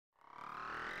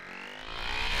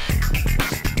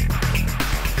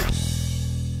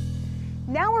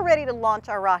ready to launch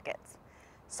our rockets.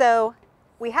 So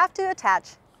we have to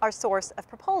attach our source of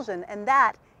propulsion, and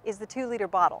that is the 2-liter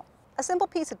bottle. A simple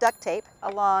piece of duct tape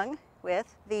along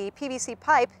with the PVC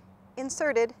pipe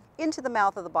inserted into the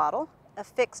mouth of the bottle,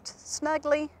 affixed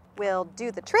snugly, will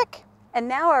do the trick. And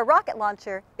now our rocket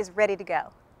launcher is ready to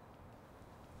go.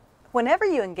 Whenever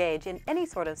you engage in any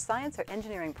sort of science or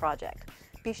engineering project,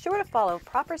 be sure to follow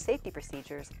proper safety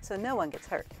procedures so no one gets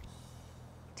hurt.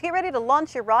 To get ready to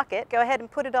launch your rocket, go ahead and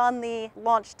put it on the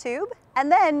launch tube,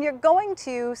 and then you're going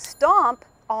to stomp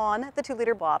on the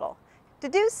 2-liter bottle. To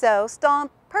do so,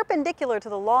 stomp perpendicular to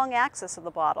the long axis of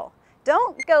the bottle.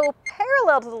 Don't go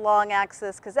parallel to the long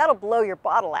axis because that'll blow your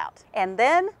bottle out. And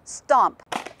then stomp.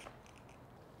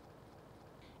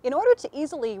 In order to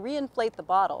easily reinflate the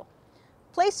bottle,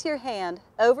 place your hand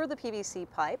over the PVC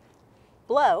pipe,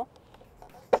 blow,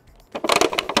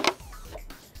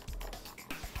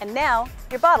 and now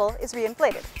your bottle is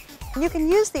reinflated. You can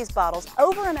use these bottles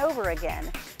over and over again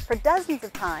for dozens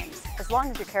of times, as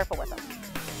long as you're careful with them.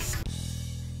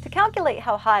 To calculate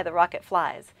how high the rocket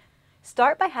flies,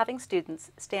 start by having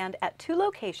students stand at 2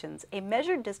 locations a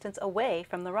measured distance away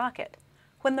from the rocket.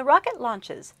 When the rocket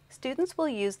launches, students will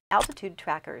use altitude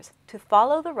trackers to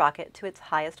follow the rocket to its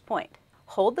highest point.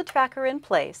 Hold the tracker in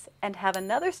place and have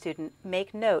another student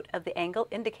make note of the angle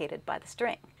indicated by the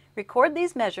string. Record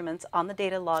these measurements on the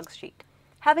data log sheet.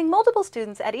 Having multiple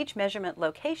students at each measurement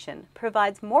location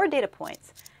provides more data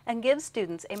points and gives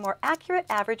students a more accurate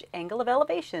average angle of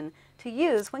elevation to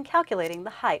use when calculating the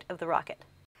height of the rocket.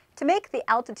 To make the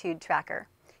altitude tracker,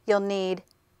 you'll need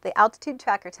the altitude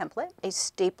tracker template, a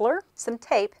stapler, some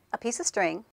tape, a piece of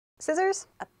string, scissors,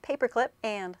 a paper clip,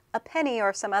 and a penny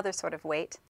or some other sort of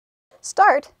weight.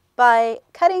 Start by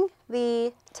cutting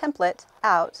the template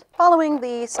out, following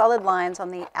the solid lines on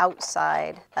the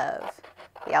outside of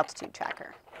the altitude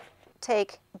tracker.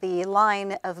 Take the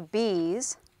line of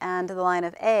B's and the line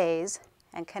of A's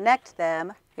and connect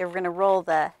them. You're going to roll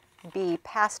the B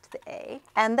past the A.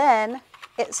 And then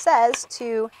it says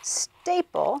to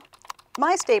staple.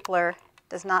 My stapler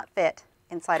does not fit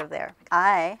inside of there.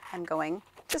 I am going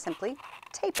to simply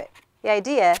tape it. The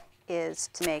idea is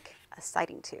to make a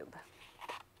sighting tube.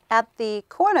 At the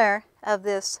corner of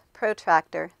this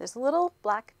protractor, there's a little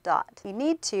black dot. You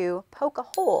need to poke a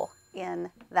hole in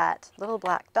that little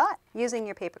black dot using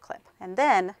your paper clip. And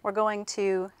then we're going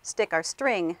to stick our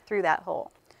string through that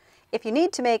hole. If you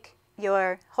need to make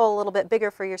your hole a little bit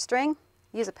bigger for your string,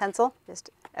 use a pencil, just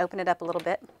open it up a little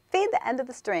bit. Feed the end of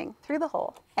the string through the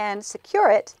hole and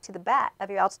secure it to the back of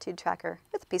your altitude tracker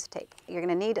with a piece of tape. You're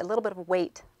going to need a little bit of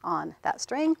weight on that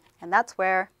string, and that's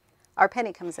where our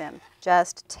penny comes in.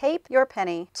 Just tape your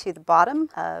penny to the bottom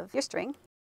of your string.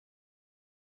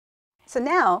 So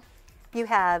now you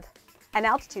have an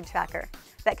altitude tracker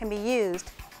that can be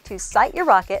used to sight your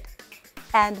rocket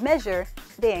and measure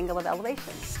the angle of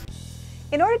elevation.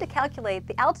 In order to calculate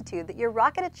the altitude that your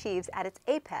rocket achieves at its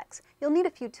apex, you'll need a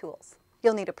few tools.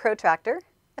 You'll need a protractor,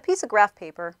 a piece of graph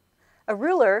paper, a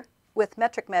ruler with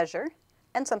metric measure,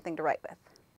 and something to write with.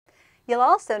 You'll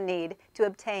also need to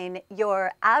obtain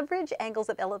your average angles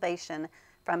of elevation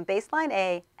from baseline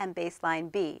A and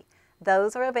baseline B.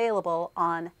 Those are available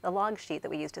on the log sheet that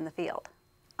we used in the field.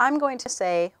 I'm going to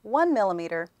say 1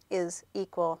 millimeter is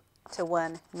equal to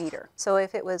 1 meter. So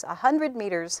if it was 100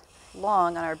 meters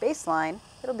long on our baseline,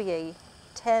 it'll be a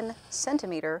 10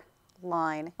 centimeter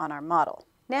line on our model.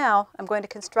 Now I'm going to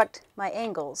construct my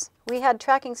angles. We had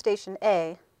tracking station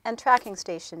A and tracking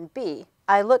station B.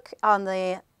 I look on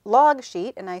the log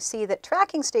sheet and I see that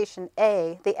tracking station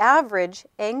A, the average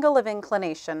angle of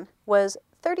inclination was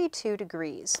 32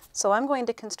 degrees. So I'm going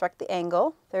to construct the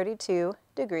angle 32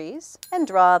 degrees and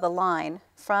draw the line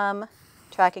from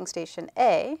tracking station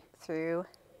A through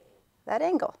that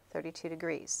angle, 32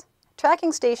 degrees.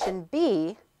 Tracking station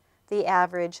B, the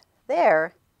average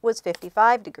there was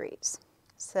 55 degrees.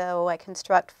 So I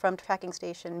construct from tracking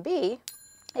station B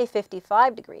a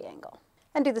 55-degree angle.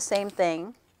 And do the same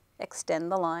thing,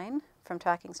 extend the line from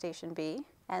tracking station B,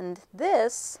 and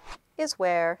this is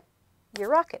where your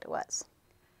rocket was.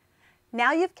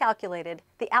 Now you've calculated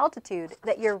the altitude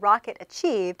that your rocket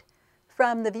achieved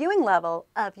from the viewing level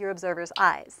of your observer's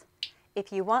eyes.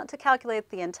 If you want to calculate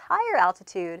the entire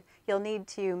altitude, you'll need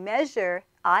to measure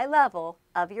eye level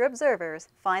of your observers,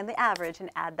 find the average, and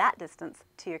add that distance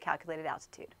to your calculated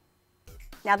altitude.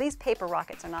 Now these paper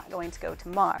rockets are not going to go to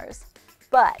Mars,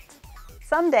 but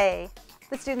someday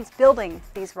the students building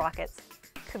these rockets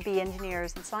could be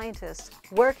engineers and scientists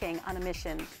working on a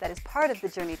mission that is part of the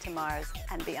journey to Mars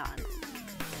and beyond.